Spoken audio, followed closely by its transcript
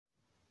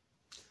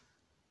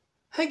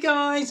Hey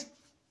guys,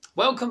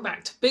 welcome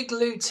back to Big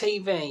Lou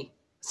TV.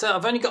 So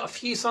I've only got a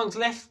few songs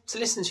left to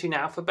listen to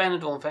now for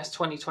Benidorm Fest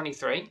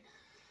 2023.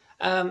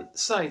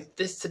 So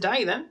this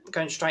today then,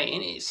 going straight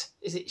in, is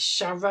it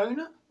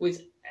Sharonne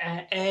with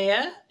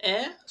Aire,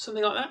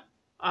 something like that.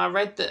 I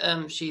read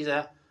that she's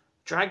a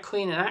drag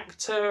queen and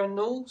actor and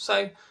all.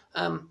 So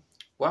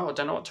well, I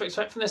don't know what to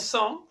expect from this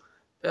song,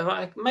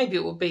 but maybe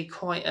it will be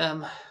quite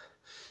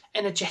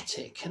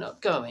energetic and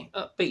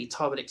upbeat.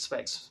 I would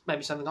expect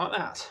maybe something like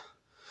that.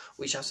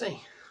 We shall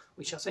see.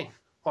 We shall see.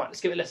 Right,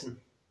 let's give it a listen.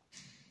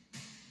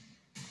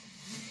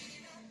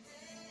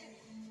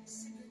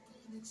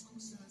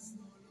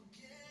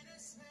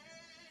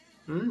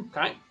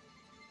 Okay.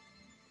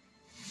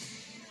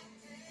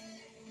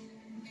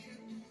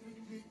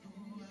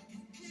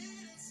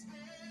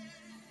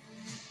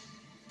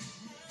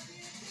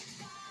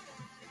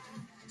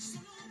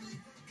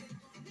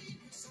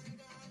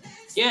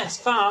 Yes,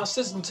 fast,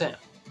 isn't it?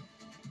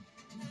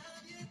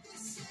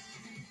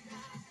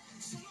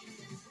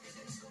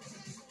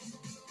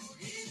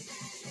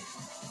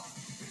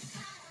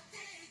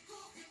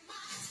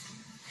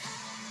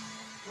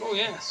 Oh,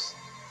 yes.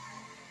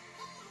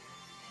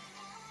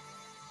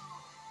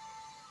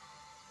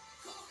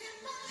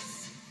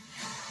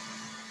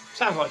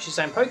 Sounds like she's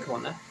saying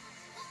Pokemon there.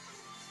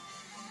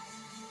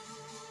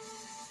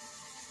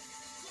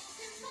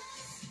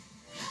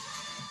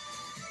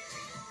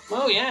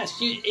 Well, yes,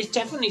 it's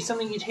definitely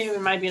something you'd hear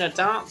maybe in a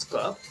dance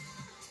club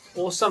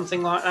or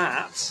something like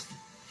that.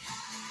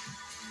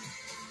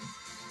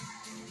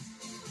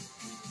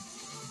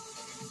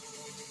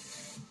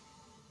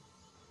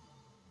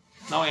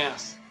 Oh,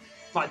 yes.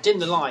 Like, dim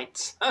the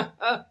lights.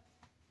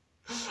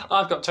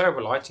 I've got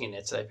terrible lighting in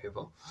here today,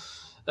 people.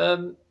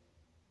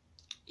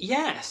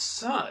 Yes,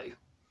 so...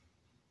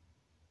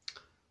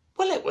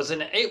 Well, it was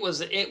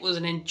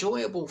an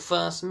enjoyable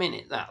first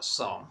minute, that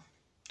song.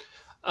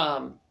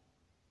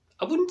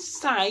 I wouldn't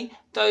say,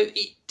 though,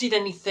 it did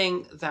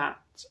anything that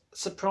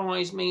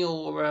surprised me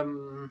or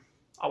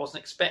I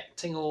wasn't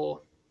expecting or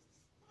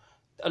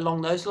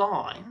along those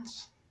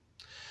lines.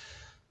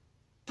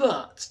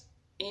 But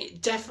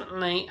it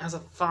definitely has a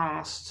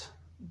fast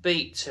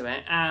beat to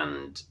it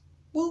and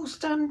will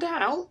stand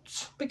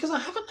out because I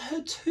haven't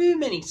heard too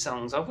many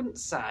songs, I wouldn't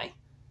say,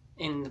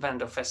 in the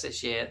Benidorm Fest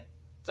this year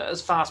that are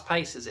as fast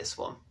paced as this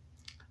one.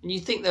 And you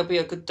think there'll be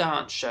a good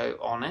dance show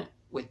on it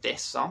with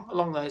this song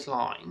along those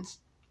lines.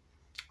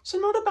 So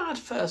not a bad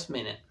first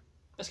minute.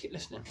 Let's keep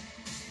listening.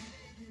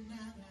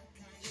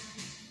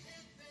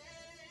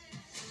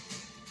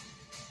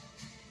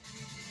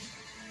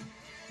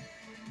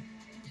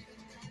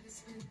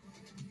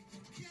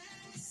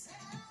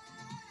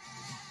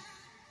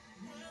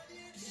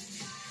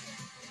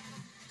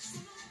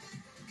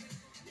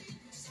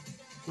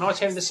 Nice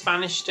hearing the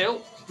Spanish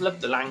still. Love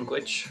the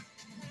language.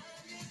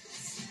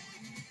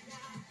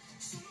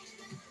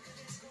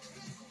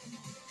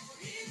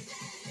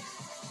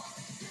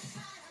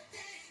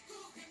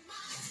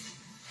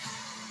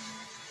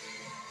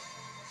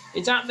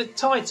 Is that the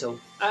title?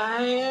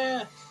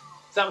 Yeah.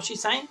 Is that what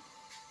she's saying?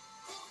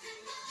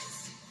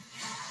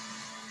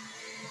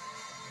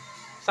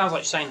 Sounds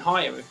like she's saying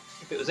higher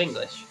if it was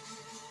English.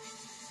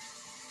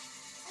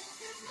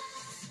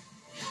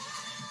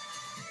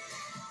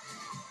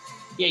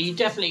 Yeah, you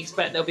definitely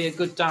expect there'll be a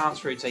good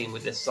dance routine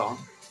with this song.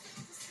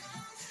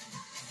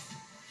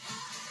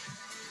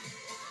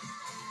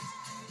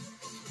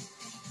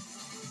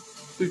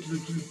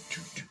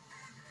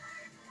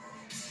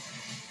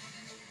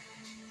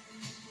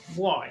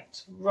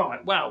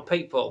 Right. Well,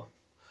 people,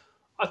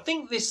 I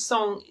think this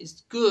song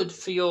is good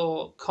for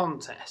your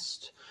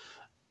contest.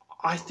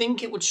 I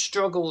think it would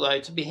struggle, though,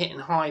 to be hitting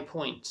high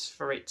points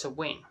for it to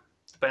win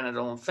the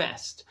Benidorm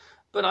Fest.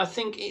 But I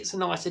think it's a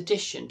nice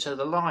addition to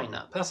the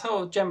lineup. That's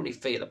how I generally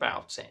feel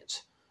about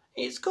it.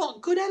 It's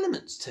got good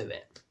elements to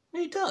it.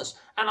 It does.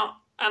 And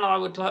I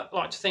would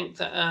like to think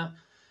that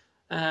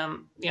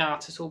the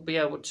artist will be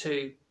able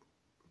to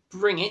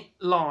bring it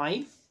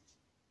live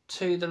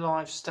to the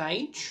live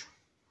stage.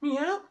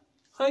 Yeah,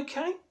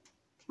 okay.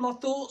 My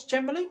thoughts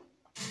generally.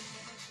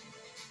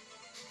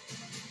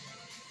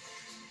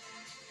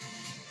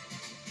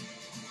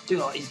 Do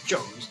like his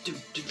drums. Do.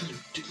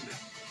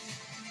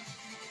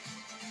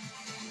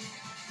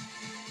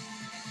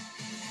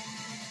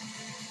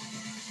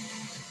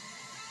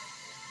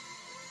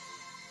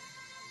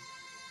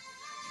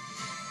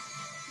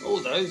 All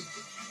those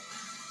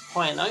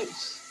higher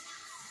notes.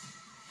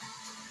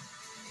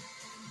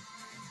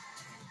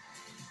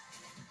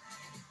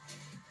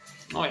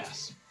 Oh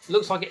yes.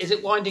 Looks like it. Is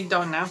it winding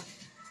down now?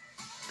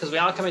 Because we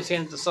are coming to the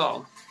end of the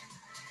song.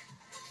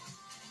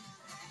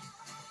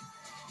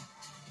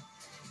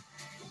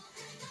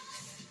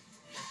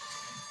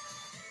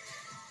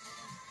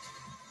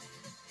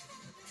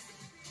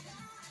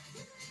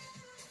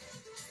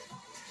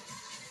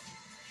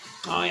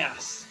 Oh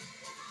yes.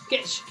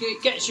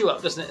 Gets you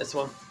up, doesn't it, this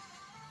one?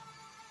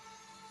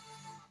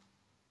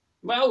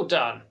 Well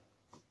done.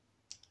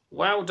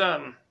 Well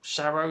done,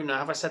 Sharonne.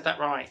 Have I said that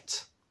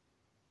right?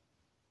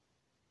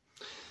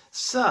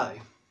 So,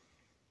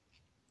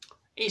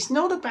 It's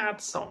not a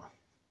bad song.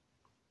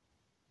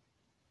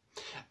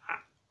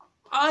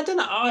 I don't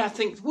know. I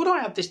think, would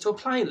I add this to a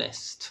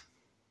playlist?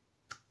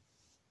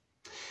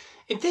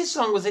 If this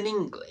song was in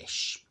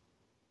English,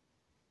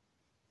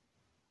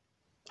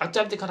 I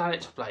don't think I'd add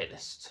it to a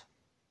playlist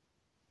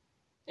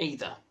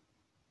either,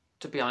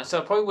 to be honest. So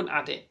I probably wouldn't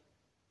add it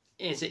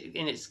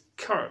in its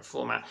current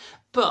format.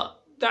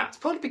 But that's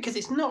probably because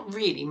it's not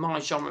really my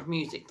genre of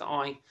music that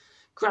I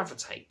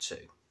gravitate to.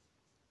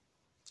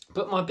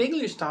 But my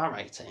Bigaloo star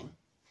rating,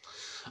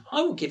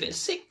 I will give it a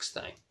 6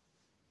 though,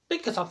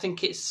 because I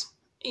think it's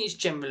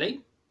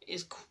generally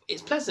it's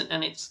pleasant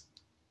and it's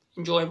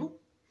enjoyable,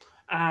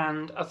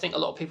 and I think a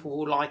lot of people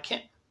will like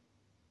it.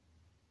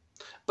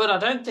 But I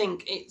don't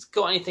think it's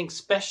got anything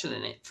special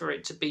in it for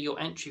it to be your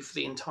entry for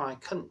the entire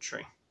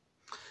country.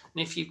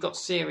 And if you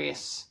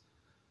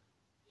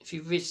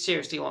really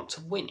seriously want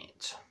to win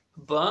it.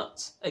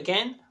 But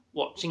again,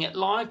 watching it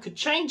live could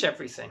change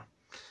everything.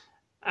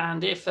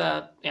 And if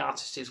the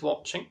artist is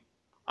watching,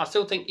 I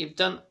still think you've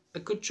done a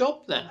good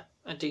job there.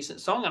 A decent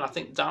song, and I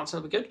think the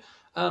dancing will be good.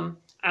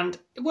 And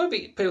it won't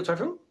be appeal to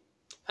everyone,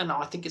 and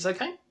I think it's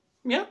okay.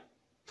 Yeah.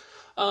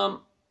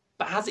 But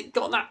has it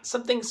got that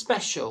something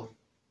special?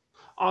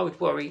 I would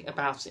worry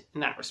about it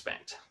in that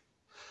respect.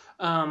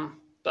 That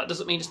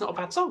doesn't mean it's not a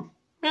bad song.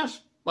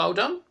 Yes, well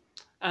done.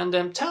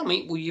 And tell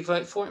me, will you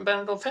vote for it in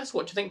Benidorm Fest?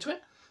 What do you think to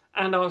it?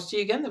 And I'll see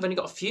you again. They've only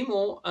got a few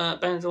more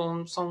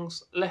Benidorm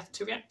songs left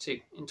to react to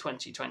in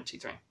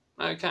 2023.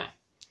 Okay.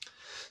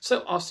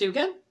 So I'll see you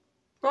again.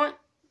 Right.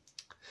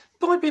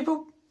 Bye,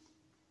 people.